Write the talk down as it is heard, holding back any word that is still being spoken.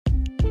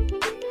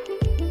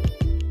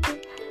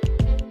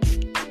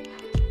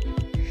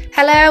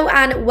Hello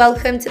and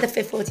welcome to the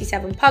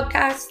Ep57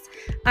 podcast.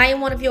 I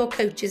am one of your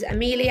coaches,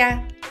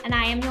 Amelia. And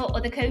I am your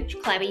other coach,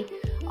 Chloe.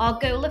 Our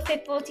goal of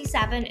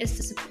Ep57 is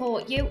to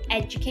support you,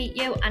 educate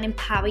you and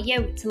empower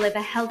you to live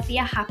a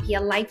healthier,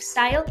 happier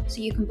lifestyle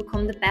so you can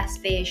become the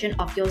best version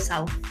of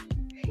yourself.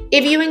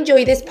 If you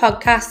enjoy this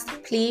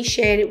podcast, please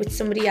share it with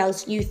somebody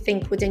else you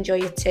think would enjoy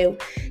it too.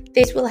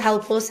 This will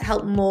help us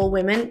help more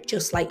women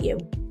just like you.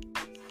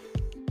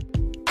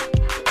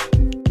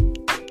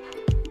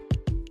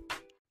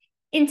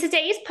 In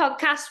today's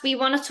podcast, we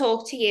want to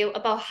talk to you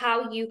about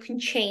how you can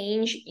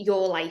change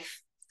your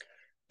life.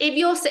 If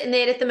you're sitting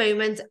there at the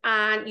moment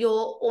and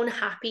you're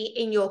unhappy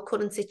in your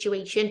current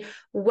situation,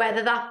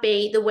 whether that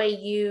be the way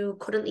you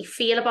currently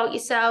feel about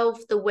yourself,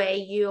 the way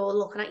you're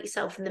looking at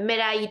yourself in the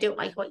mirror, you don't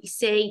like what you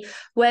see,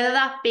 whether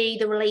that be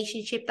the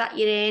relationship that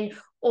you're in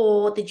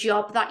or the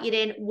job that you're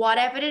in,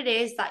 whatever it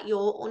is that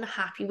you're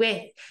unhappy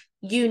with,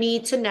 you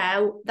need to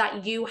know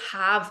that you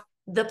have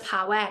the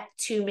power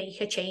to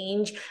make a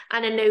change.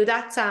 And I know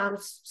that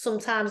sounds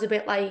sometimes a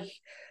bit like,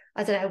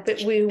 I don't know, a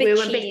bit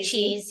woo-woo and a bit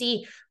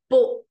cheesy,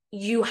 but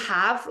you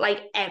have,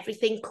 like,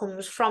 everything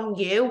comes from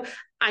you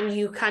and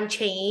you can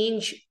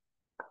change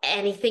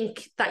anything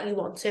that you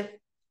want to.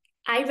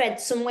 I read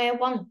somewhere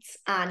once,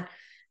 and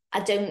I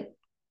don't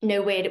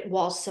know where it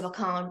was, so I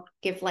can't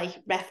give like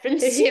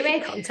reference to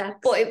it. Context.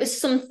 But it was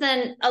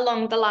something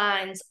along the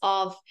lines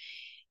of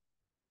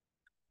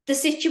the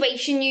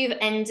situation you've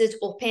ended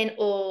up in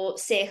or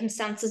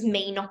circumstances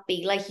may not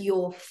be like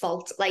your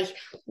fault. Like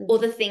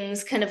other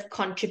things kind of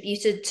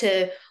contributed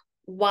to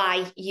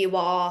why you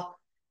are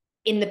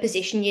in the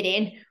position you're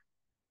in,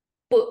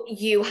 but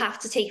you have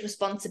to take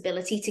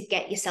responsibility to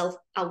get yourself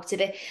out of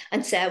it.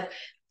 And so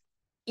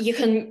you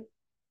can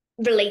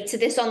relate to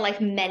this on like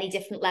many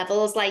different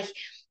levels. Like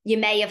you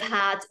may have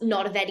had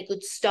not a very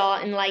good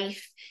start in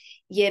life.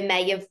 You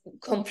may have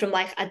come from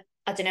like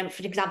I don't know,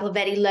 for example, a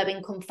very low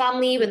income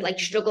family with like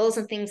struggles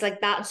and things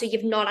like that. So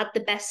you've not had the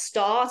best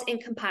start in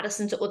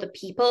comparison to other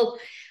people.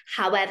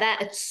 However,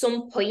 at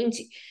some point,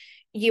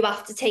 you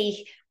have to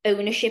take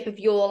ownership of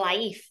your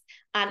life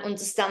and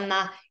understand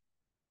that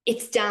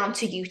it's down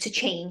to you to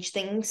change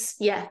things.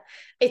 Yeah.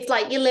 It's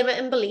like your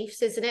limiting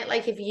beliefs, isn't it?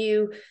 Like if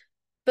you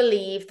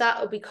believe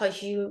that, or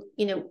because you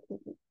know,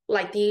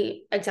 like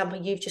the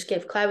example you've just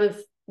gave, Claire,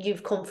 if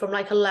you've come from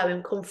like a low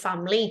income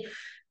family,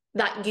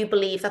 that you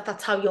believe that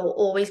that's how you're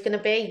always going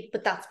to be,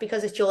 but that's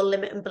because it's your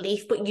limiting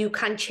belief. But you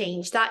can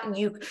change that.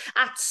 You,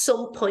 at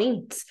some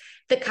point,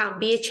 there can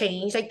be a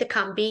change. Like there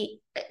can be,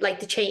 like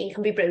the chain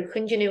can be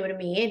broken. Do you know what I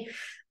mean?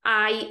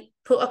 I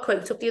put a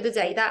quote up the other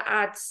day that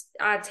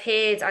I'd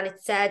heard, and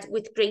it said,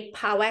 with great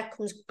power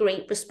comes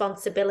great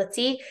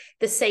responsibility.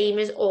 The same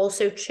is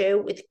also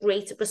true. With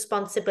great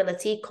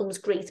responsibility comes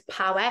great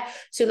power.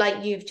 So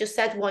like you've just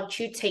said, once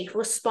you take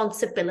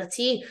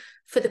responsibility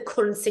for the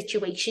current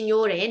situation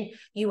you're in,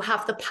 you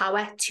have the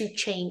power to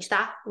change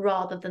that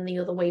rather than the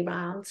other way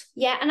around.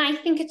 Yeah, and I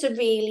think it's a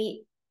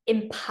really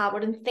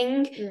empowering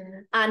thing.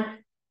 And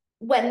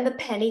when the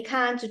penny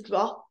kind of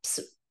drops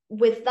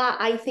with that,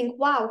 I think,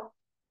 wow,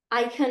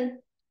 I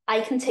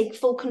can take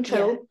full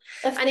control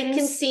of and things. It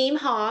can seem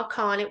hard,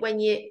 can't it, when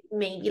you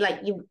maybe like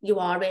you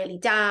are really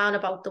down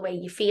about the way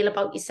you feel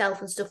about yourself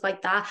and stuff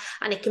like that,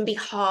 and it can be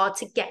hard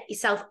to get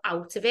yourself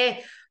out of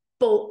it,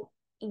 but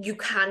you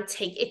can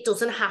take, it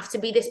doesn't have to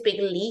be this big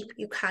leap.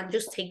 You can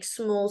just take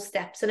small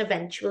steps and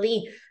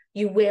eventually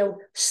you will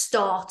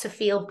start to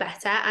feel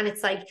better. And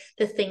it's like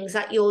the things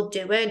that you're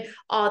doing,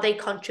 are they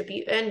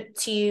contributing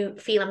to you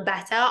feeling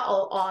better,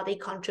 or are they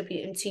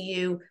contributing to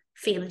you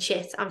feeling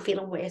shit and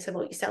feeling worse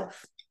about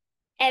yourself?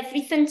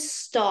 Everything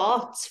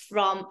starts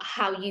from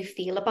how you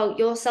feel about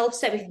yourself.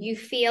 So if you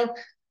feel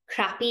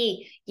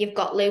crappy, you've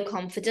got low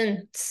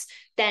confidence,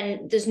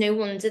 then there's no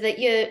wonder that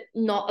you're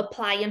not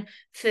applying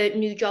for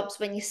new jobs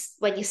when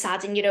you're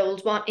sad in your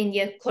old one, in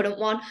your current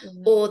one,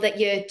 or that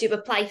you do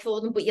apply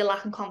for them but you're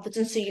lacking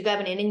confidence, so you're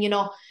going in and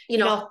you're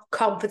not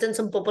confident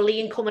and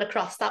bubbly and coming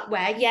across that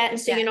way. Yeah, and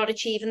so you're not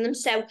achieving them.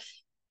 So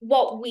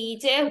what we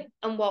do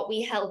and what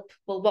we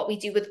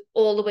do with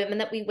all the women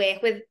that we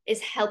work with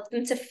is help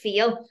them to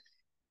feel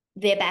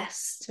their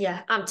best.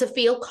 Yeah, and to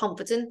feel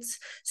confident.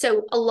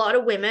 So a lot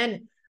of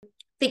women,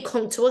 they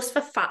come to us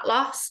for fat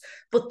loss,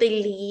 but they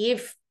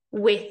leave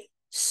with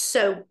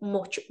so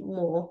much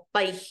more.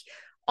 Like,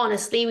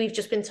 honestly, we've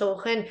just been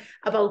talking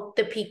about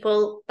the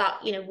people that,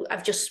 you know,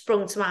 have just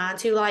sprung to mind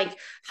who like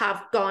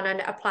have gone and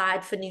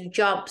applied for new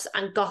jobs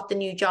and got the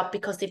new job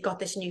because they've got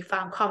this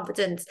newfound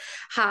confidence,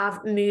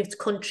 have moved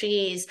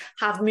countries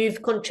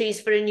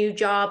for a new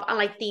job. And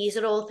like, these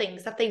are all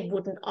things that they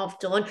wouldn't have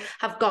done,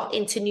 have got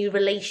into new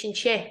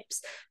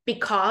relationships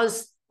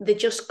because they're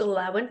just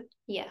glowing.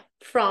 Yeah.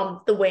 From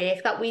the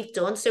work that we've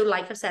done. So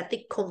like I said,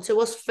 they come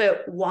to us for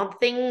one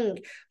thing,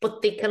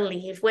 but they can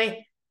leave with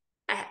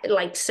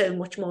like so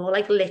much more,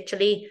 like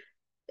literally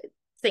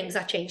things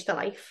that change their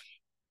life.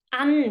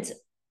 And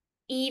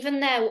even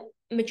though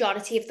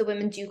majority of the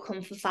women do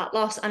come for fat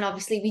loss, and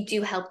obviously we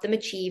do help them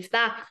achieve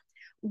that,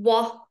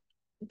 what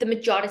the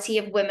majority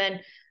of women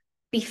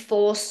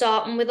before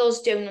starting with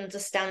us don't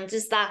understand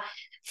is that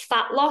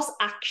fat loss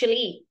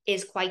actually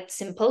is quite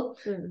simple.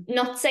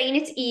 Not saying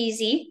it's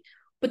easy,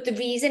 but the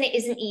reason it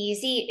isn't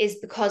easy is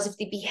because of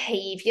the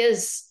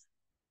behaviors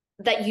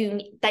that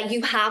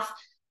you have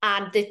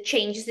and the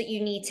changes that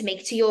you need to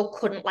make to your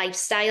current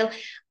lifestyle.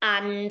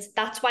 And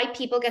that's why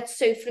people get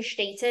so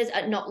frustrated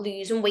at not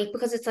losing weight,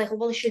 because it's like, oh,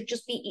 well, I should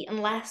just be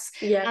eating less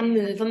and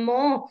moving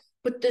more.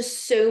 But there's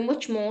so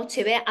much more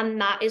to it.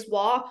 And that is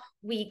what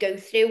we go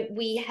through.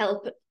 We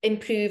help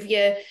improve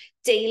your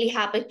daily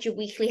habits, your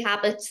weekly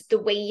habits,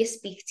 the way you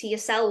speak to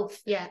yourself,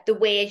 the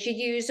words you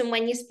use and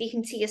when you're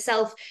speaking to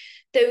yourself,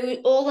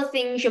 all the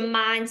things, your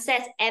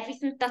mindset,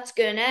 everything that's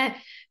gonna,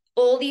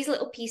 all these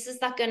little pieces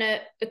that are gonna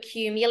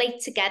accumulate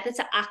together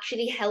to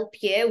actually help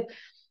you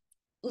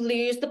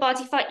lose the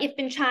body fat you've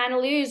been trying to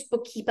lose,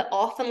 but keep it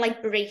off and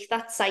like break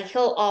that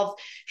cycle of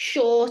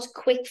short,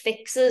 quick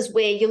fixes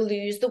where you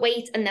lose the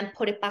weight and then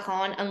put it back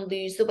on and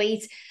lose the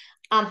weight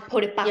and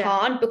put it back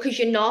on, because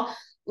you're not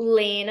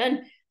learning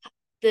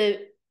the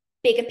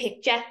bigger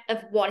picture of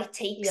what it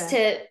takes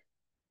to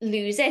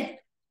lose it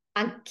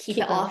and keep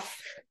it off.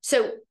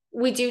 So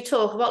we do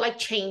talk about like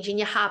changing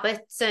your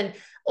habits and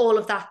all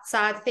of that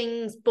side of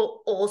things, but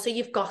also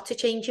you've got to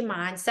change your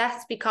mindset,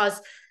 because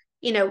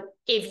you know,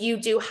 if you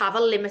do have a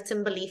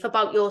limiting belief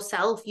about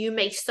yourself, you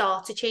may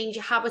start to change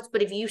your habits,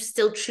 but if you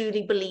still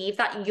truly believe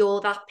that you're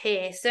that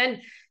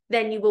person,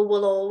 then you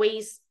will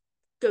always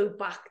go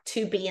back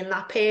to being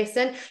that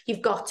person.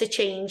 You've got to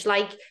change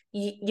like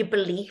your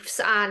beliefs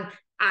and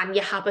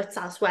your habits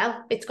as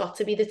well. It's got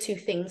to be the two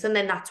things. And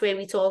then that's where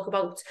we talk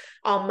about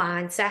our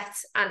mindset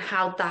and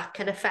how that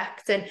can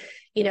affect. And,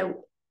 you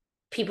know,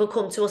 people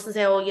come to us and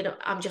say, oh, you know,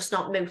 I'm just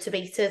not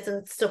motivated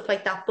and stuff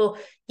like that. But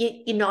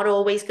you're not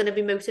always going to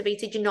be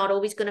motivated. You're not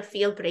always going to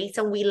feel great.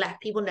 And we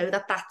let people know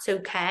that that's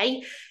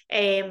okay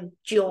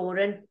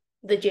during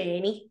the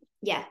journey.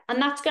 Yeah.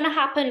 And that's going to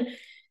happen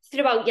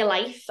throughout your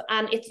life.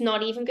 And it's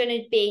not even going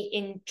to be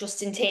in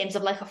terms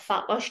of like a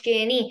fat loss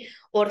journey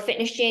or a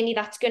fitness journey.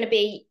 That's going to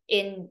be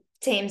in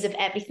terms of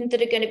everything.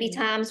 There are going to be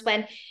times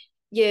when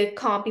you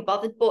can't be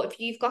bothered, but if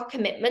you've got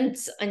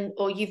commitments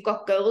or you've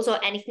got goals or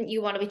anything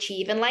you want to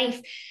achieve in life,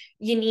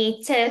 you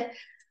need to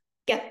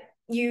get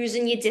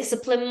using your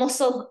discipline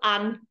muscle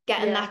and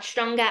getting that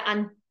stronger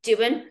and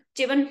doing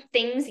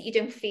things that you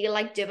don't feel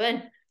like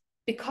doing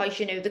because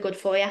you know they're good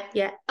for you.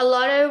 Yeah, a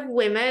lot of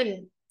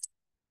women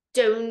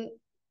don't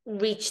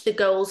reach the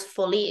goals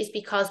fully is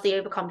because they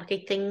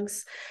overcomplicate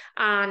things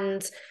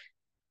and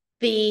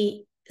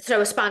they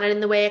throw a spanner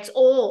in the works,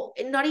 or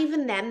not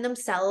even them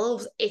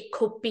themselves. It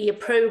could be a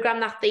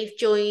program that they've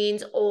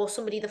joined or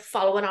somebody they're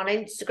following on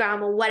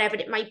Instagram or whatever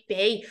it might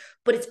be,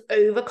 but it's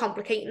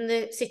overcomplicating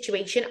the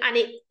situation. And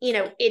it, you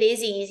know, it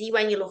is easy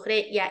when you look at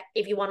it. Yeah,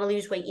 if you want to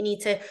lose weight, you need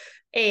to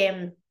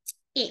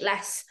eat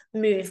less,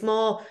 move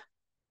more.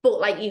 But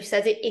like you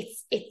said,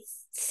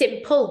 it's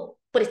simple,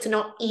 but it's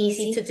not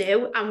easy to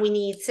do. And we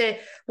need to,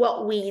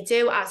 what we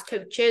do as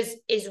coaches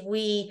is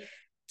we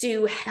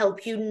do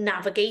help you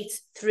navigate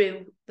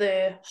through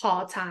the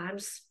hard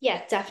times.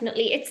 Yeah,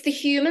 definitely. It's the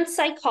human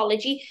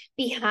psychology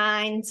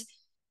behind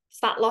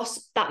fat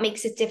loss that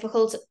makes it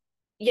difficult.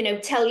 You know,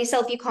 tell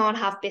yourself you can't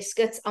have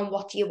biscuits, and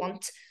what do you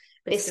want?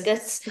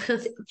 Biscuits.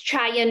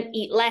 Try and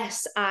eat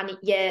less, and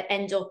you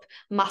end up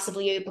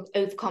massively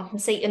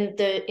overcompensating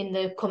in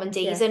the coming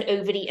days and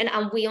overeating.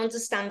 And we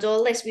understand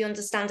all this. We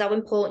understand how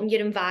important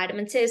your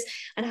environment is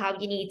and how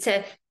you need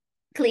to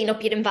clean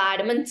up your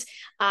environment.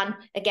 And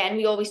again,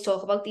 we always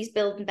talk about these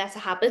building better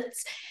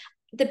habits.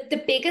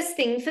 The biggest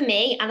thing for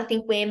me, and I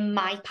think where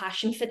my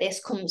passion for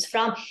this comes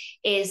from,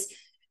 is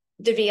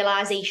the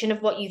realization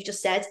of what you've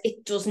just said.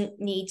 It doesn't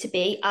need to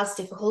be as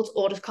difficult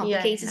or as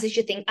complicated as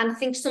you think. And I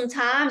think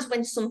sometimes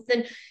when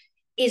something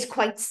is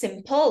quite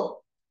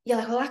simple, you're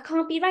like, well, that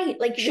can't be right.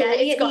 Like,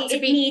 surely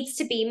it needs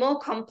to be more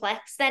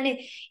complex than it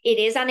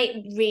is. And it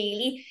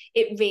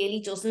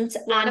really doesn't.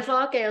 One of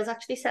our girls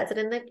actually said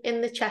it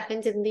in the check-in,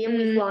 didn't they? And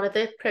we wanted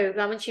the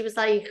program, and she was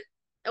like,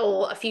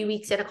 or a few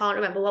weeks in, I can't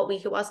remember what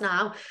week it was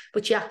now,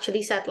 but she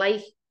actually said,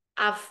 like,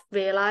 I've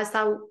realised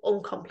how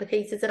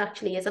uncomplicated it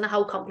actually is and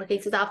how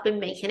complicated I've been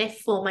making it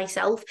for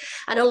myself.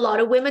 And a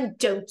lot of women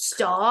don't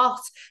start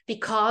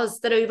because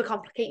they're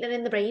overcomplicating it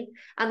in the brain,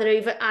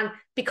 and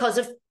because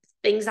of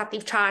things that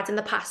they've tried in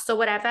the past or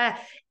whatever,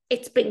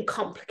 it's been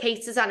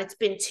complicated and it's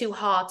been too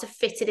hard to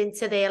fit it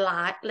into their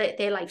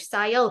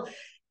lifestyle.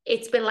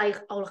 It's been like,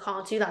 oh, I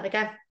can't do that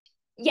again.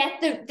 Yeah,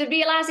 the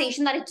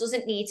realisation that it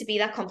doesn't need to be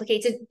that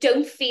complicated.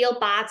 Don't feel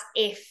bad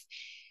if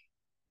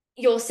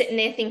you're sitting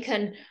there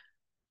thinking,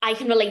 I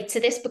can relate to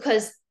this,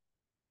 because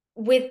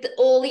with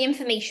all the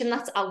information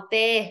that's out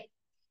there,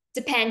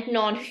 depending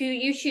on who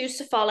you choose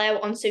to follow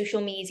on social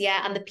media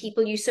and the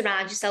people you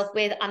surround yourself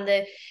with and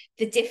the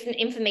different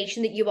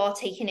information that you are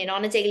taking in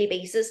on a daily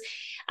basis,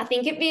 I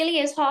think it really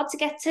is hard to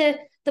get to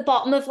the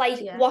bottom of like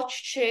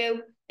what's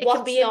true, it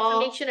can be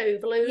information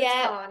overload.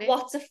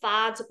 What's a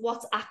fad,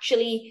 what's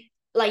actually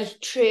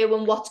like true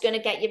and what's going to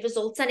get you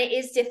results. And it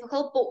is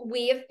difficult, but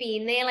we have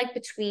been there, like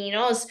between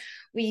us,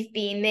 we've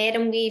been there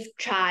and we've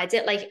tried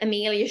it. Like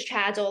Amelia's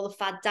tried all the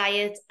fad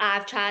diets.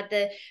 I've tried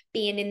the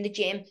being in the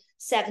gym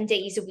 7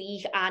 days a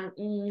week and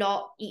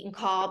not eating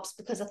carbs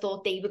because I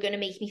thought they were going to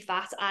make me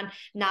fat. And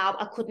now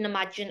I couldn't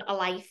imagine a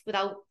life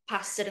without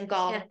pasta and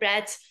garlic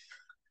bread.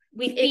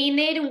 We've been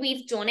there and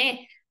we've done it,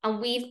 and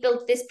we've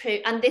built this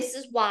and this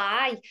is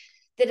why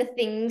there are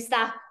things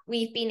that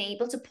we've been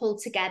able to pull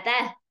together,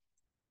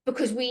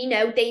 because we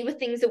know they were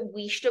things that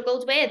we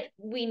struggled with.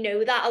 We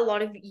know that a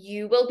lot of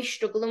you will be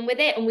struggling with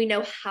it, and we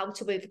know how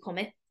to overcome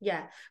it.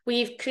 Yeah,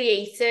 we've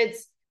created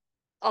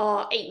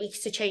our 8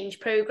 weeks to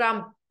change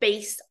program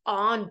based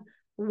on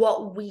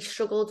what we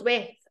struggled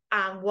with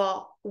and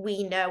what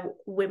we know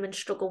women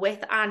struggle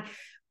with, and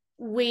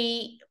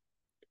we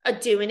are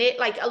doing it.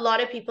 Like, a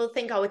lot of people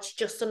think, oh, it's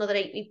just another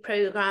 8-week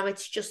program,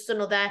 it's just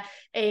another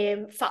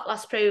fat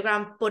loss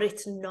program, but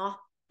it's not.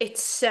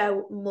 It's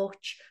so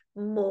much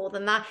more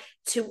than that.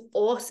 To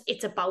us,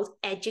 it's about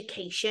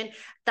education.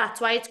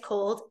 That's why it's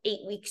called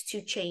 8 weeks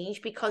to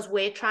change, because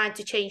we're trying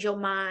to change your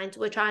mind,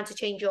 we're trying to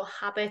change your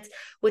habits,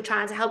 we're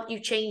trying to help you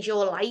change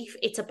your life.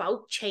 It's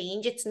about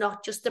change. It's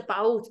not just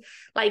about,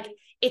 like,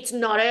 it's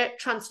not a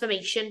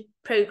transformation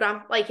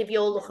program. Like, if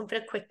you're looking for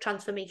a quick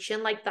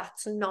transformation, like,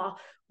 that's not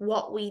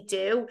what we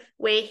do.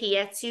 We're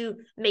here to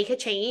make a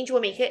change.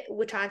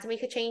 We're trying to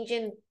make a change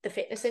in the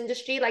fitness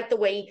industry, like the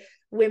way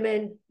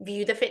women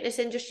view the fitness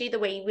industry, the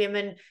way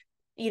women,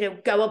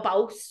 go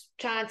about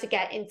trying to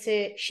get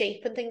into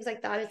shape and things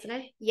like that, isn't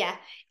it? Yeah,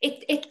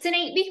 it's an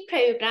 8-week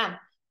program,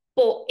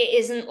 but it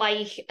isn't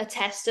like a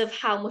test of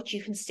how much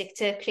you can stick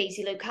to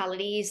crazy low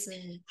calories,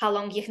 how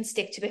long you can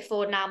stick to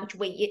before, and how much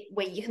weight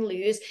you can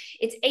lose.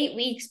 It's 8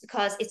 weeks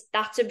because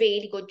that's a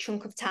really good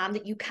chunk of time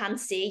that you can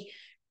see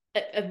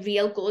a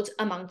real good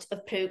amount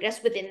of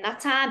progress within that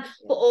time.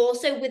 But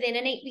also within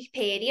an 8-week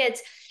period,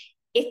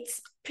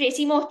 it's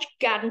pretty much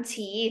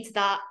guaranteed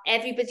that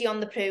everybody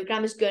on the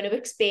program is going to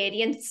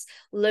experience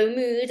low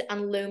mood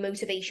and low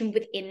motivation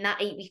within that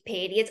 8-week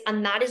period.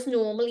 And that is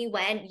normally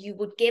when you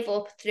would give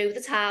up, throw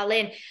the towel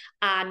in,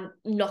 and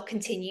not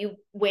continue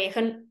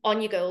working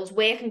on your goals,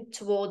 working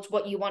towards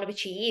what you want to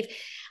achieve.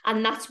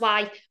 And that's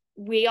why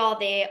we are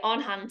there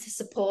on hand to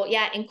support you,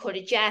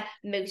 encourage you,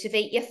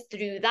 motivate you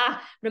through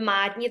that,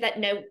 reminding you that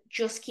no,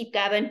 just keep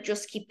going.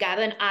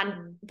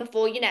 And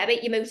before you know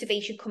it, your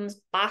motivation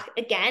comes back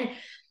again.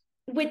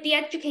 With the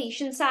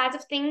education side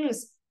of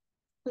things,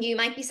 you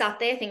might be sat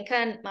there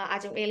thinking, I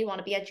don't really want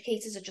to be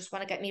educated, I just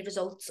want to get me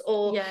results.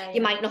 Or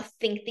you might not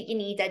think that you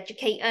need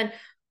educating,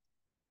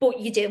 but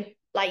you do.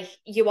 Like,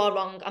 you are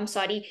wrong. I'm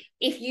sorry.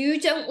 If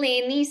you don't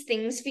learn these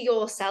things for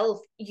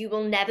yourself, you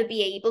will never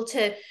be able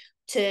to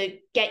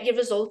get your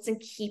results and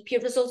keep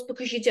your results,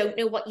 because you don't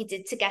know what you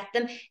did to get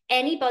them.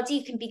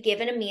 Anybody can be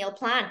given a meal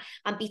plan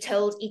and be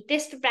told, eat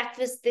this for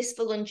breakfast, this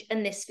for lunch,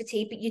 and this for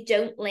tea, but you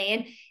don't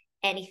learn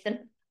anything.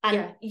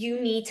 And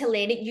you need to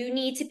learn it. You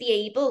need to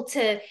be able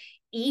to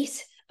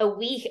eat a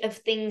week of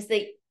things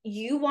that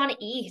you want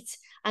to eat,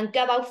 and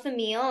go out for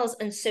meals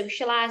and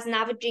socialize and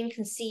have a drink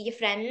and see your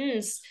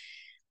friends,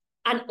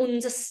 and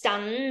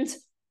understand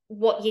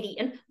what you're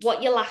eating,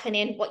 what you're lacking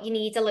in, what you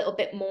need a little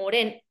bit more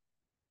in.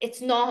 It's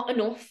not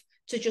enough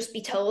to just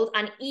be told.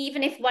 And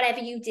even if whatever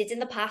you did in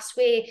the past,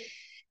 where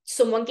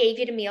someone gave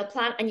you the meal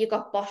plan and you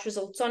got boss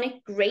results on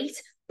it, great.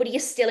 But are you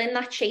still in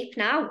that shape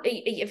now?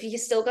 Have you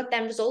still got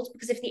them results?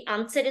 Because if the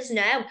answer is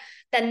no,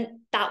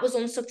 then that was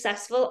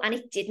unsuccessful and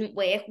it didn't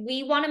work.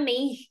 We want to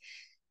make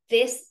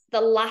this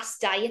the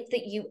last diet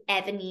that you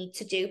ever need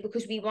to do,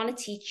 because we want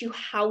to teach you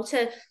how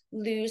to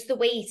lose the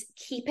weight,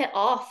 keep it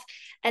off,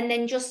 and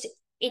then just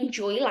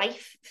enjoy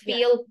life,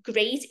 feel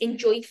great,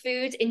 enjoy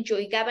food,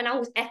 enjoy going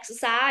out,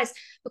 exercise,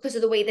 because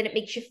of the way that it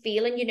makes you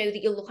feel, and you know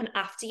that you're looking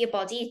after your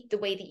body the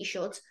way that you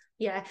should.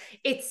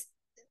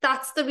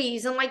 That's the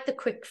reason, like, the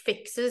quick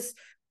fixes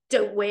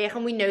don't work,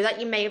 and we know that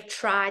you may have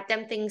tried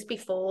them things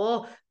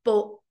before,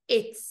 but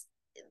it's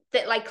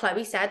that, like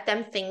Chloe said,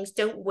 them things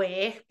don't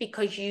work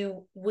because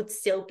you would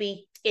still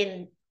be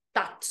in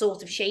that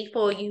sort of shape,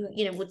 or you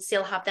would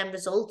still have them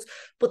results.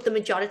 But the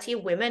majority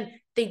of women,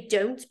 they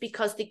don't,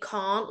 because they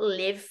can't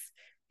live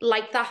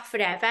like that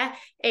forever.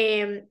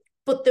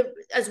 But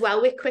as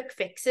well with quick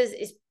fixes,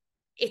 is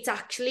it's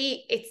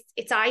actually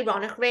it's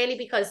ironic, really,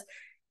 because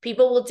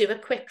people will do a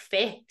quick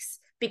fix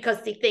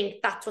because they think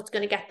that's what's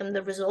going to get them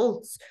the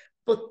results,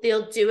 but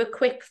they'll do a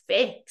quick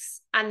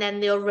fix and then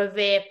they'll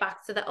revert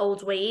back to the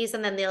old ways,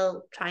 and then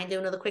they'll try and do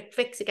another quick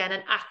fix again.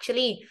 And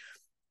actually,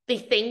 they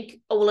think,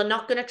 oh, well, I'm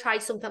not going to try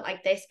something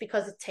like this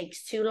because it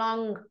takes too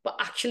long. But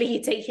actually,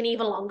 you're taking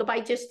even longer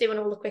by just doing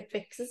all the quick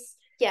fixes.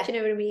 Yeah. Do you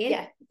know what I mean?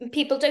 Yeah.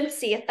 People don't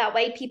see it that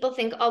way. People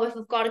think, oh, if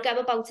we've got to go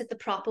about it the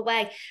proper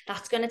way,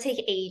 that's going to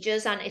take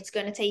ages and it's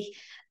going to take,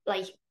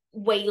 like,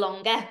 way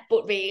longer.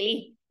 But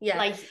really,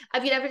 like,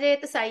 have you ever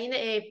heard the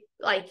saying,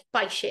 like,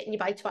 buy shit and you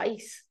buy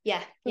twice?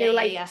 Yeah.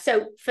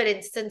 So for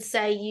instance,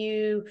 say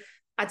you,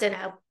 I don't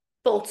know,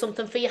 bought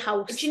something for your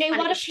house. Do you know and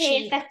what a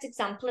cheap. perfect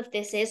example of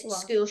this is? What?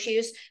 School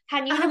shoes.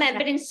 Can you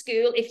remember in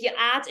school, if you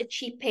had a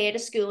cheap pair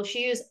of school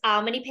shoes,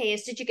 how many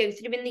pairs did you go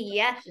through in the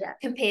year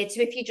compared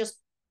to if you just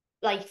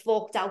like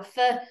forked out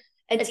for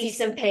a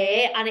decent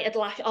pair and it'd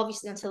last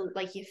obviously until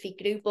like your feet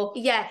grew, but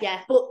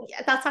but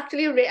that's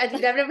actually I've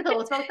never ever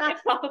thought about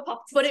that.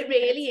 But it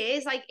really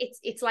is like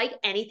it's like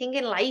anything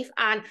in life,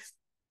 and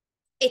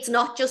it's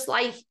not just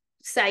like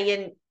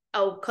saying,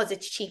 oh, because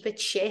it's cheap,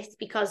 it's shit,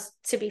 because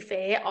to be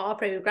fair, our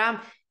program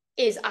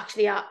is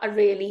actually a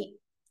really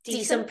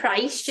decent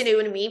price, do you know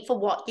what I mean, for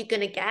what you're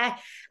gonna get.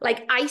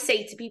 Like I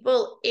say to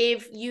people,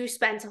 if you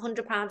spent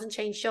 £100 and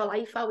changed your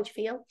life, how would you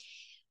feel?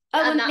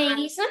 Oh,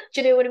 amazing.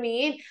 Do you know what I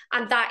mean?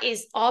 And that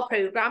is our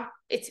program.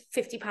 It's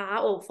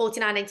 £50 or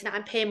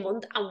 £49.99 per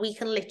month, and we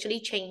can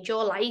literally change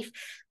your life.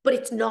 But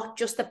it's not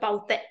just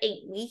about the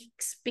 8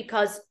 weeks,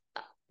 because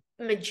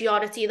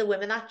majority of the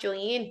women that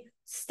join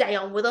stay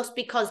on with us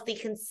because they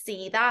can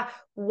see that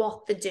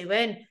what they're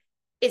doing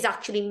is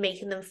actually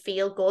making them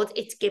feel good.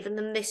 It's giving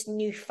them this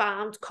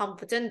newfound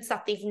confidence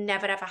that they've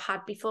never ever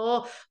had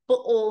before. But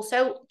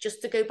also,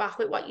 just to go back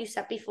with what you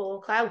said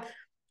before, Cloud,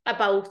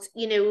 about,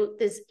 you know,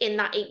 there's in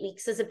that 8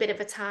 weeks, there's a bit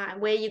of a time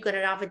where you're going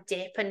to have a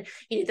dip, and,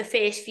 you know, the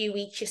first few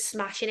weeks you're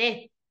smashing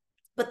it.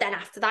 But then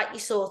after that, you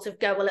sort of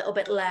go a little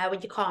bit low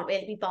and you can't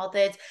really be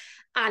bothered.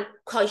 And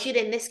because you're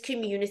in this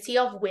community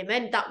of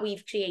women that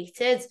we've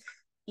created,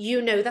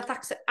 you know that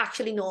that's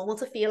actually normal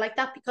to feel like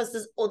that, because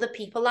there's other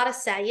people that are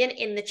saying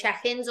in the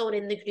check-ins or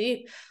in the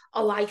group,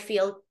 oh, I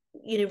feel,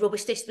 you know,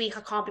 rubbish this week.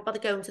 I can't be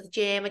bothered going to the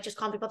gym. I just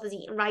can't be bothered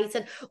eating right.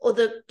 And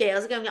other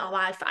girls are going, oh,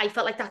 I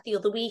felt like that the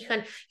other week.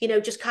 And, you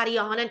know, just carry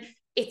on. And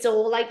it's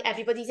all like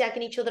everybody's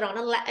egging each other on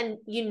and letting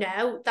you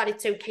know that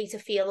it's okay to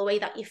feel the way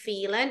that you're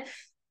feeling.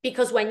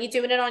 Because when you're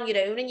doing it on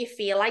your own and you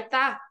feel like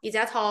that, you're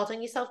dead hard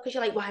on yourself, because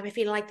you're like, why am I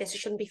feeling like this? I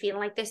shouldn't be feeling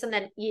like this. And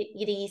then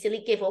you'd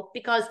easily give up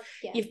because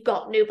you've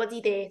got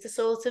nobody there to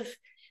sort of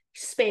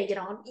spur you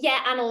on. Yeah,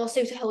 and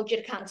also to hold you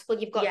accountable.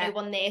 You've got no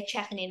one there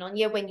checking in on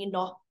you when you're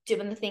not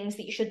doing the things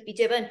that you should be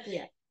doing.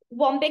 Yeah.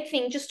 One big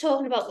thing, just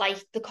talking about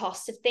like the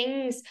cost of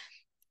things,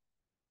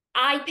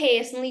 I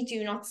personally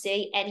do not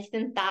see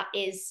anything that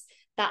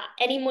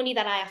any money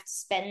that I have to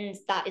spend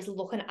that is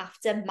looking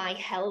after my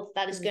health,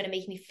 that is going to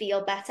make me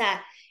feel better,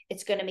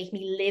 it's going to make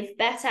me live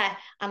better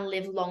and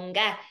live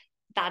longer,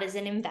 that is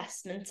an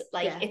investment.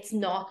 Like it's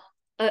not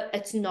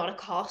a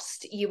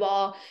cost.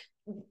 You're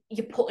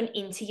putting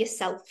into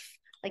yourself.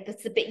 Like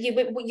that's the bit you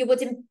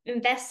would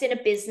invest in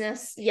a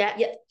business. Yeah.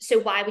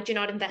 So why would you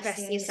not invest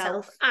in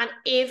yourself? And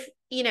if,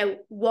 you know,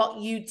 what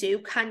you do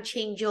can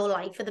change your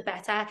life for the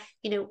better,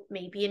 you know,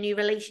 maybe a new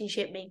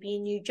relationship, maybe a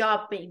new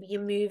job, maybe you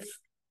move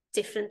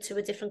to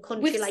a different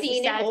country. We've like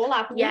seen you said, it all,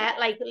 haven't we? Yeah,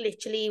 like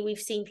literally we've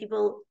seen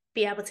people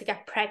be able to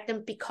get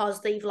pregnant because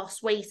they've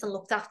lost weight and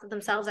looked after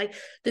themselves. Like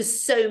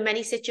there's so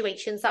many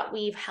situations that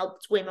we've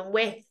helped women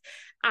with,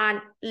 and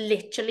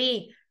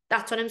literally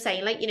that's what I'm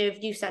saying. Like, you know,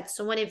 if you said to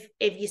someone, if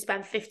you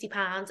spend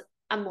 £50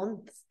 a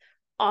month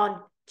on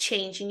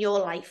changing your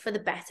life for the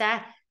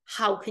better,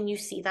 how can you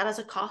see that as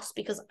a cost?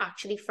 Because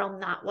actually from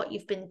that, what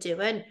you've been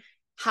doing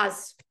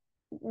has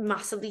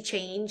massively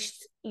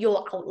changed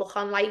your outlook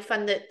on life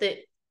and the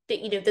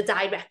you know, the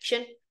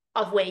direction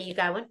of where you're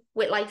going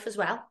with life as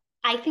well.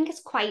 I think it's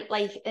quite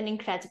like an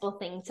incredible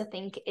thing to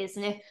think,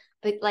 isn't it?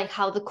 But like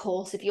how the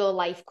course of your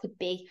life could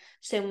be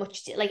so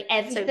much, like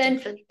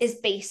everything is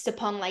based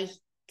upon like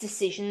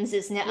decisions,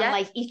 isn't it? Yeah. And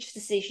like each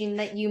decision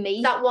that you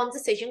make, that one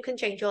decision can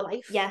change your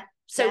life. Yeah.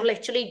 So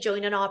literally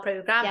joining our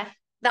program,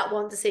 that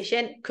one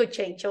decision could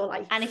change your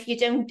life. And if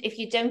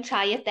you don't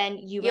try it, then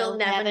you'll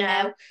never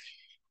know.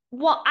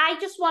 What I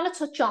just want to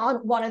touch on,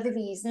 one of the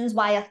reasons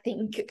why I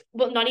think,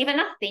 well, not even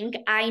I think,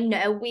 I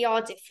know we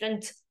are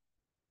different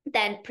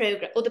than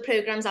other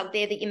programs out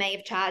there that you may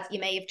have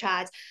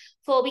tried.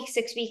 4 week,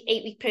 6 week,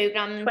 8 week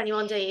program,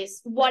 21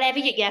 days, whatever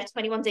you get,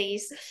 21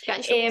 days.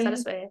 I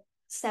swear.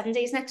 7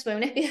 days next,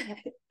 won't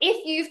it?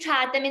 If you've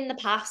tried them in the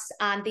past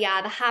and they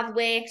either have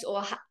worked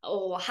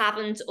or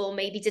haven't, or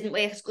maybe didn't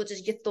work as good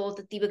as you thought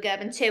that they were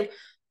going to,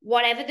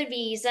 whatever the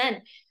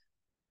reason,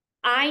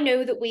 I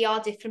know that we are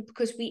different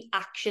because we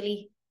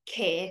actually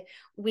care.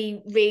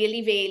 We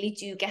really, really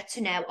do get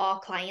to know our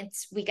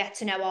clients. We get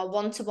to know our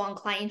one-to-one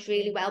clients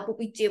really well, but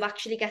we do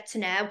actually get to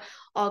know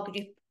our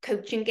group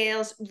coaching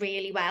girls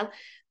really well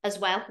as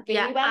well.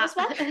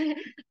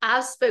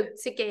 I've spoke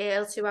to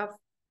girls who have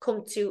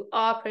come to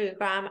our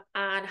program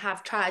and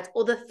have tried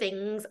other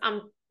things,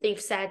 and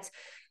they've said,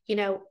 you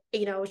know,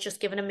 I was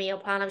just given a meal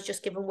plan, I was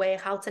just given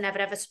workouts, I never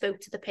ever spoke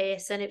to the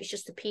person, it was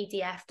just a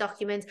PDF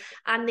document,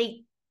 and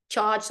they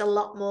charged a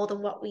lot more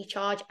than what we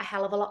charge, a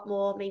hell of a lot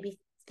more, maybe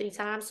 3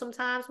 times,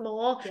 sometimes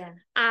more. Yeah.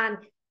 And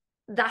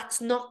that's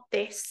not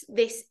this.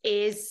 This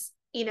is,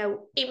 you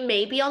know, it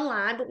may be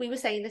online, but we were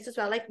saying this as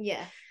well, like,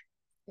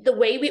 the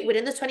way we're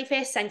in the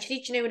 21st century,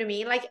 do you know what I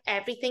mean? Like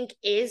everything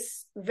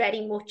is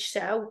very much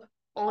so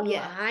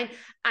online.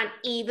 And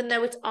even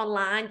though it's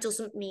online,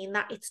 doesn't mean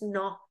that it's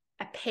not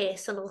a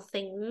personal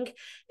thing.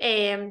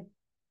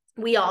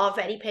 we are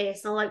very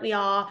personal. Like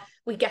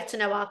we get to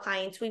know our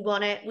clients. We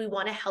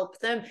wanna help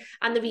them.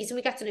 And the reason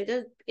we get to know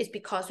them is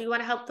because we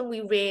want to help them.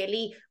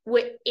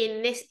 We're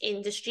in this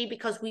industry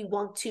because we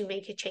want to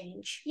make a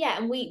change. Yeah,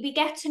 and we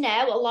get to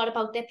know a lot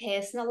about their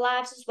personal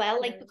lives as well,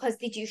 like because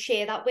they do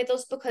share that with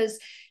us, because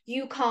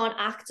you can't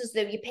act as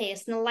though your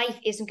personal life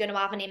isn't going to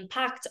have an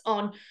impact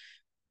on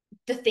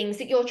the things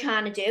that you're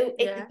trying to do,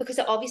 because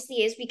it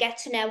obviously is. We get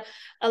to know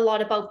a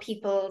lot about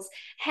people's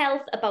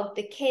health, about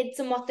the kids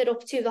and what they're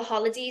up to, the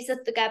holidays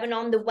that they're going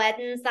on, the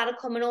weddings that are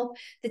coming up,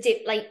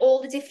 like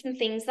all the different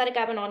things that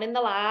are going on in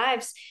their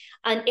lives,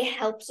 and it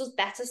helps us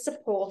better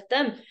support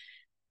them.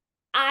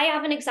 I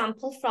have an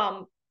example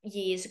from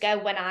years ago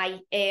when I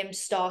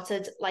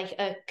started like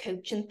a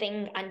coaching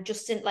thing, and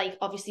just didn't, like,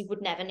 obviously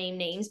would never name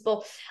names,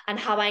 but and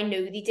how I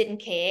know they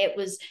didn't care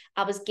was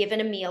I was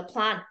given a meal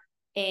plan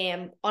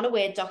on a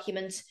Word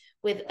document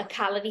with a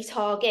calorie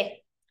target,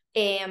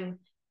 and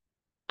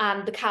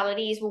the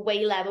calories were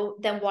way lower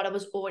than what I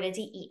was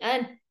already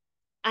eating.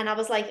 And I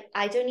was like,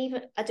 I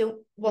don't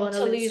want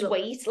to lose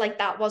weight. Like,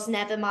 that was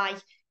never my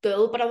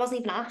goal, but I wasn't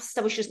even asked.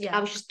 I was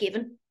just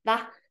given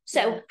that.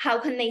 So how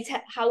could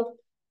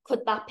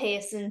that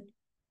person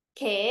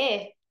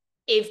care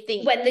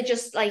if when they're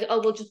just like, oh,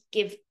 we'll just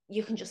give,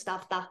 you can just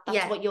have that.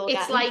 That's what you're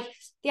getting. It's like,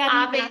 they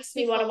hadn't even asked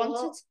me what I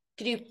wanted.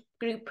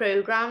 Group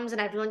programs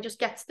and everyone just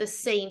gets the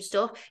same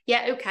stuff.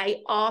 Yeah,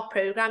 okay, our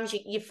programs,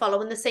 you're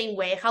following the same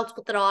workouts,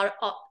 but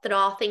there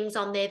are things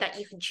on there that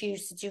you can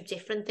choose to do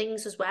different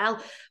things as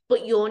well.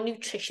 But your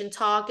nutrition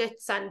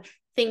targets and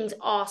things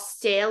are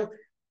still,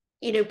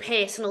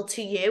 personal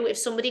to you. If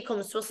somebody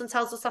comes to us and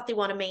tells us that they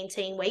want to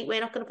maintain weight, we're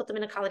not going to put them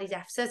in a calorie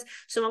deficit.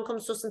 Someone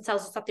comes to us and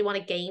tells us that they want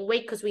to gain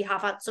weight, because we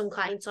have had some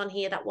clients on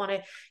here that want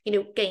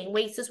to, gain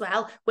weight as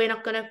well. We're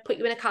not going to put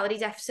you in a calorie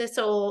deficit,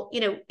 or,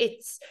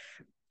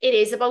 it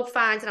is about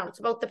finding out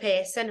about the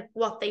person,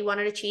 what they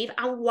want to achieve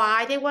and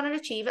why they want to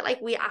achieve it.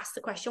 Like, we ask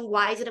the question,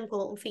 why is it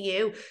important for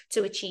you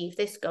to achieve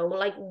this goal?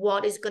 Like,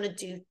 what is going to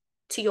do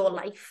to your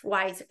life?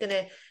 Why is it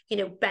going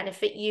to,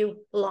 benefit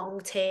you long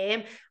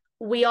term?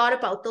 We are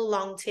about the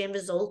long-term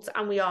results,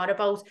 and we are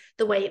about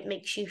the way it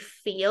makes you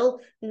feel,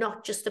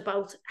 not just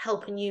about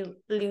helping you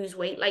lose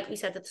weight. Like we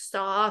said at the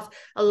start,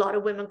 a lot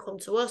of women come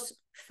to us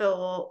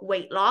for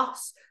weight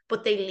loss,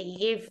 but they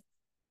leave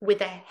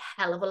with a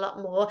hell of a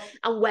lot more.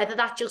 And whether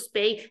that just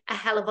be a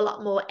hell of a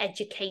lot more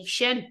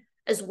education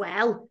as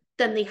well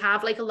than they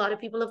have. Like, a lot of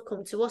people have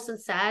come to us and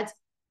said,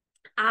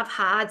 I've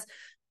had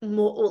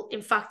more, well,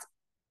 in fact,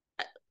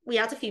 we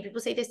had a few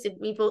people say this to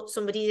me, but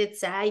somebody did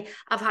say,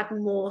 I've had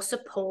more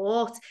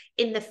support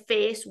in the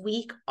first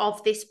week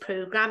of this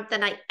program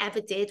than I ever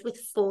did with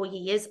 4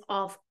 years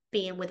of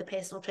being with a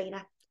personal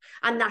trainer.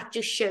 And that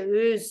just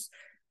shows,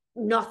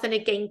 nothing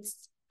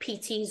against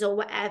PTs or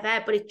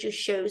whatever, but it just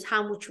shows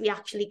how much we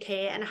actually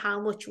care and how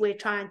much we're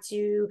trying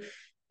to,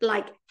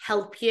 like,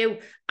 help you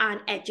and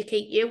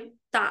educate you,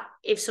 that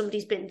if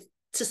somebody's been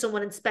to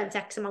someone and spent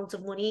X amount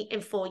of money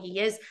in 4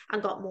 years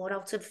and got more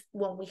out of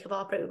 1 week of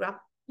our program.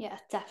 Yeah,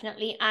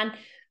 definitely. And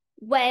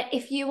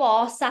if you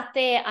are sat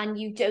there and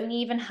you don't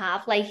even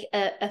have like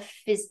a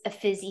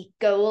physique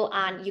goal,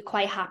 and you're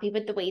quite happy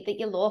with the way that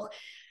you look,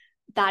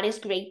 that is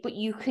great. But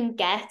you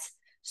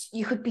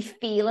could be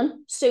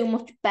feeling so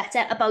much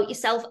better about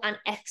yourself, and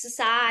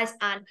exercise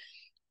and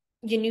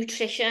your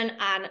nutrition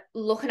and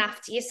looking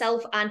after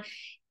yourself and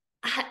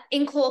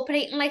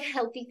incorporating like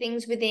healthy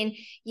things within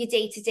your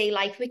day-to-day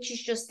life, which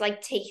is just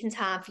like taking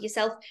time for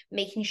yourself,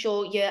 making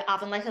sure you're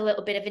having like a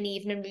little bit of an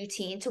evening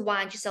routine to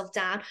wind yourself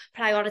down,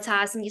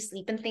 prioritizing your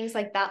sleep and things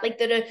like that. Like,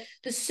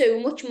 there's so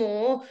much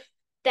more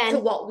than to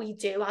what we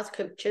do as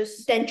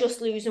coaches than just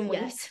losing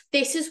weight. Yes.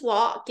 This is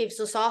what gives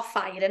us our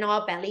fire in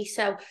our belly.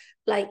 So,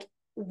 like,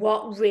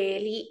 what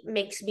really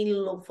makes me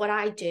love what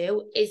I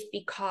do is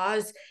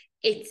because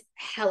it's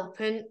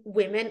helping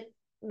women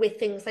with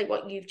things like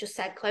what you've just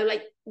said, Chloe.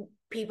 Like,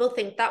 people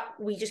think that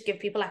we just give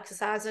people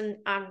exercise and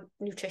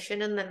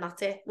nutrition and then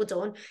that's it, we're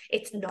done.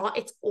 It's not.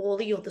 It's all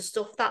the other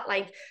stuff that,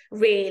 like,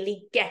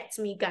 really gets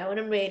me going,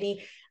 and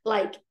really,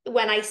 like,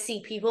 when I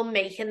see people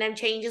making them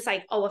changes,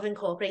 like, oh, I've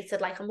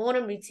incorporated like a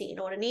morning routine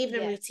or an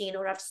evening routine,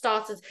 or I've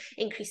started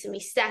increasing my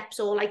steps,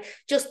 or like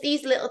just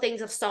these little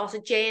things, I've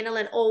started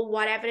journaling, or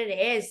whatever it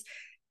is.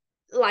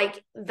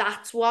 Like,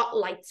 that's what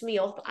lights me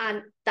up,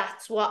 and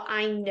that's what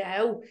I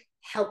know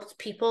helps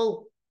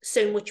people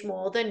so much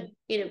more than,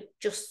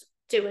 just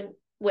doing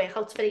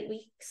workouts for 8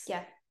 weeks.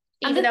 Yeah.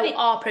 Even though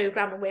our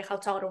program and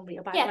workouts are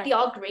unreal, by the way. They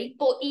are great.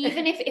 But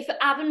even if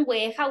having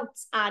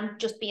workouts and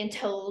just being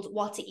told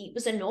what to eat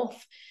was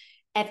enough,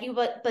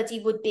 everybody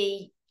would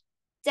be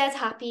dead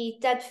happy,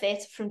 dead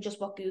fit from just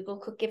what Google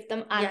could give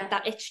them, and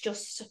that it's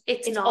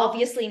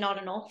obviously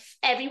not enough.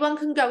 Everyone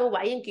can go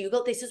away and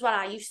Google. This is what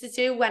I used to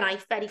do when I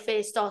very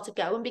first started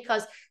going,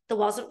 because there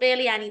wasn't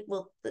really any,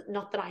 well,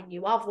 not that I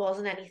knew of,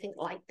 wasn't anything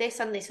like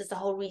this, and this is the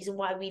whole reason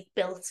why we've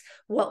built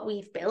what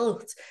we've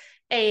built.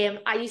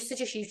 I used to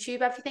just YouTube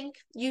everything.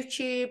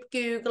 YouTube,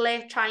 Google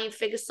it, try and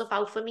figure stuff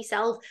out for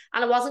myself.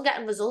 And I wasn't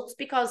getting results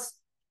because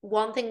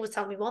one thing was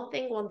telling me one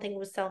thing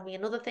was telling me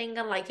another thing,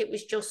 and like it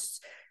was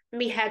just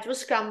my head was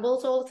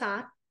scrambled all the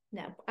time.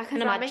 No, I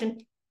can imagine.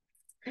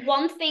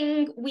 One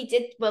thing we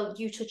did, well,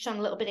 you touched on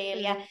a little bit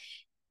earlier,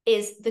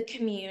 is the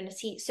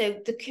community. So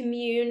the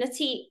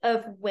community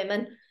of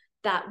women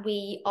that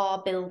we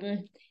are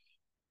building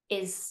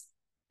is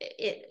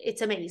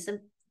it's amazing.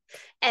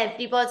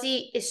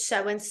 Everybody is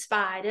so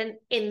inspiring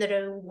in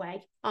their own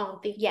way,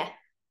 aren't they? Yeah.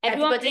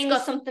 Everyone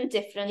brings something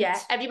different. Yeah,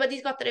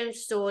 everybody's got their own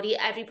story.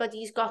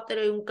 Everybody's got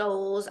their own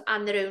goals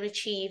and their own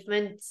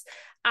achievements.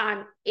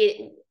 And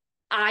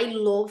I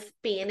love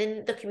being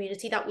in the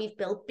community that we've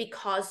built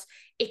because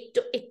it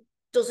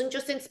doesn't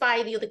just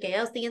inspire the other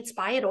girls, they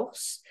inspire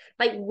us.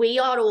 Like, we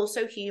are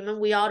also human,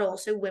 we are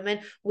also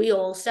women, we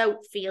also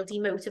feel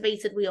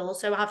demotivated, we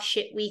also have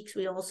shit weeks,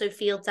 we also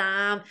feel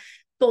down.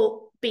 But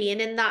being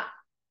in that,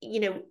 you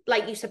know,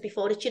 like you said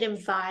before, it's your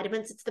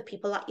environment, it's the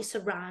people that you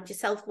surround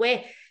yourself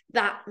with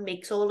that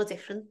makes all the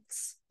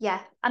difference. Yeah,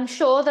 I'm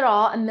sure there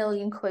are a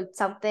million quotes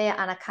out there,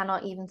 and I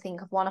cannot even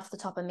think of one off the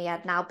top of my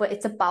head now, but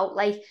it's about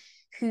like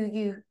who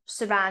you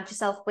surround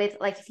yourself with.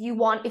 Like, if you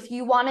want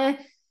to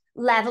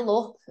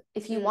level up,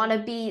 if you want to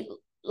be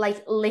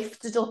like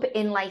lifted up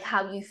in like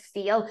how you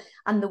feel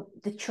and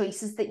the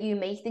choices that you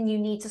make, then you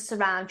need to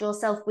surround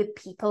yourself with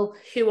people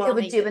who are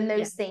doing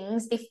those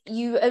things. If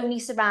you only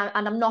surround,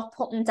 and I'm not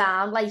putting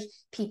down like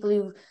people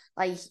who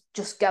like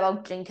just go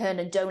out drinking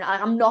and don't,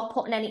 I'm not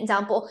putting anything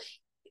down, but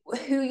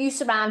who you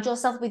surround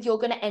yourself with, you're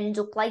going to end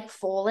up like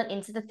falling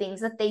into the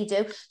things that they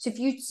do. So if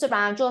you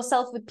surround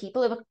yourself with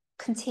people who are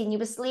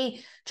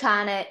continuously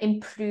trying to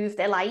improve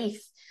their life,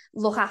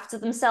 look after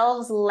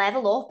themselves,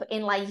 level up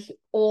in like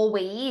all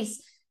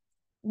ways,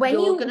 when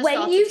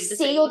you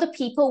see other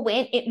people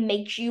win, it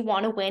makes you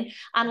want to win.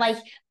 And like,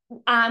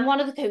 I'm one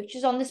of the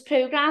coaches on this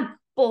program,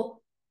 but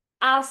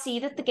I'll see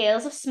that the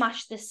girls have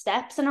smashed the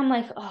steps, and I'm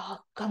like, oh,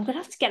 I'm gonna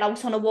have to get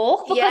out on a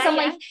walk, because I'm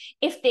like,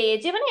 if they're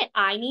doing it,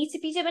 I need to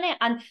be doing it.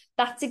 And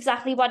that's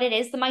exactly what it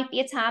is. There might be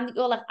a time that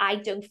you're like, I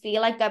don't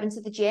feel like going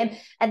to the gym,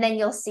 and then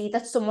you'll see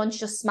that someone's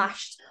just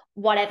smashed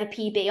whatever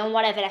PB on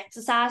whatever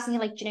exercise, and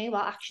you're like, do you know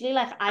what, actually,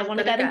 like, I want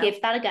to go and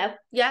give that a go.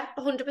 Yeah,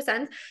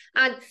 100%.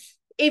 And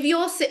if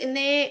you're sitting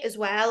there as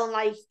well and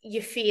like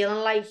you're feeling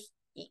like,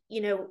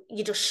 you know,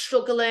 you're just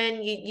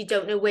struggling, you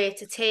don't know where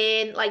to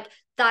turn, like,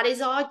 that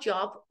is our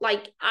job.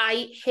 Like,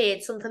 I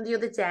heard something the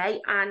other day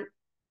and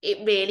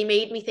it really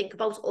made me think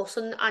about us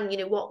and you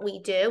know what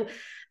we do.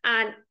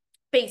 And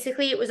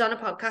basically it was on a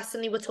podcast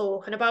and they were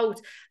talking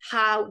about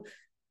how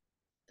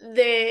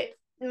the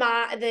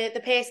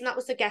person that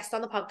was the guest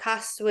on the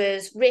podcast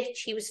was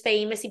rich, he was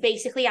famous, he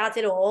basically had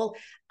it all,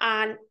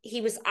 and he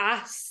was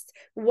asked,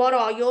 what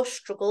are your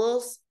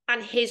struggles?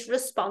 And his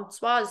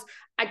response was,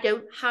 I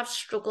don't have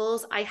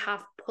struggles, I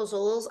have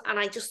puzzles. And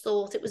I just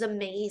thought it was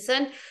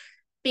amazing,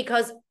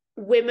 because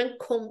women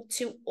come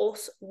to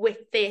us with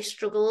their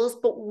struggles,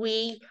 but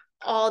we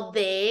are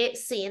there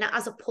seeing it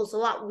as a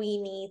puzzle that we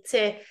need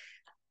to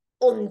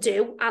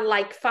undo and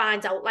like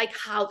find out like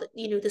how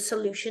you know the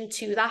solution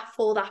to that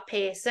for that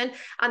person.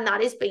 And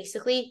that is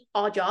basically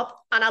our job.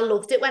 And I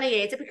loved it when I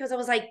heard it, because I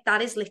was like,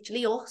 that is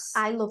literally us.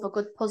 I love a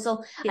good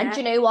puzzle. And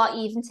do you know what,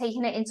 even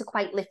taking it into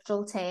quite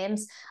literal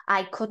terms,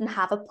 I couldn't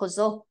have a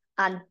puzzle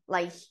and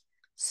like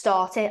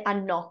start it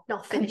and not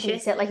finish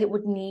it. Like, it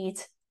would need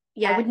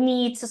I would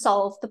need to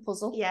solve the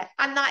puzzle. Yeah.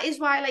 And that is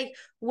why, like,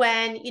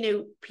 when, you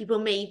know, people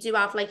may do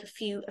have like a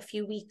few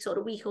weeks or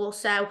a week or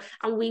so,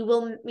 and we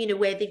will, you know,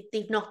 where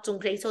they've not done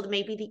great, or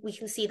maybe we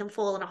can see them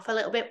falling off a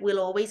little bit, we'll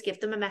always give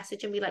them a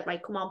message and be like,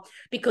 right, come on.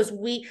 Because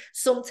we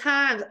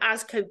sometimes,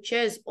 as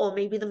coaches, or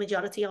maybe the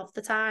majority of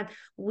the time,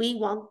 we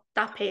want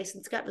that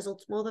person to get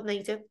results more than they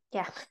do.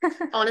 Yeah.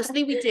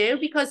 Honestly, we do,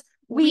 because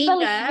we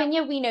believe in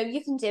you. We know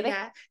you can do it.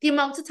 Yeah. The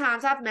amount of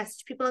times I've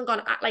messaged people and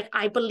gone, like,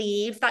 I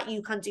believe that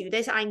you can do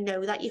this. I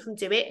know that you can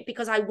do it,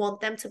 because I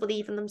want them to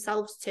believe in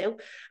themselves too.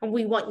 And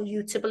we want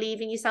you to believe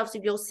in yourself. So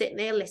if you're sitting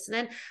there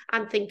listening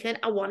and thinking,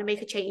 I want to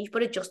make a change,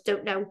 but I just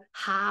don't know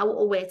how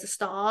or where to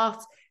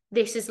start,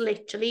 this is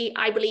literally,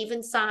 I believe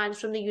in signs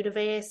from the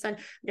universe. And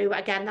no,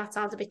 again, that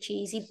sounds a bit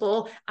cheesy,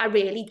 but I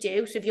really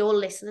do. So if you're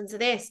listening to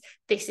this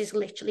is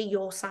literally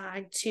your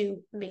sign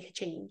to make a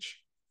change.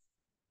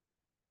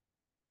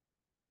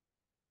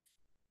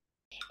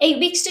 8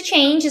 Weeks to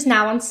Change is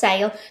now on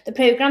sale. The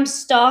programme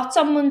starts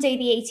on Monday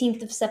the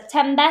 18th of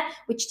September,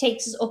 which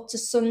takes us up to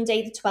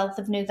Sunday the 12th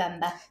of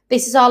November.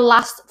 This is our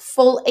last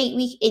full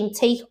 8-week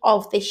intake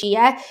of this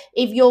year.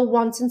 If you're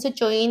wanting to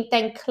join,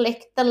 then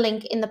click the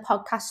link in the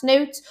podcast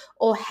notes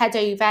or head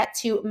over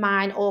to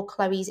mine or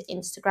Chloe's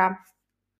Instagram.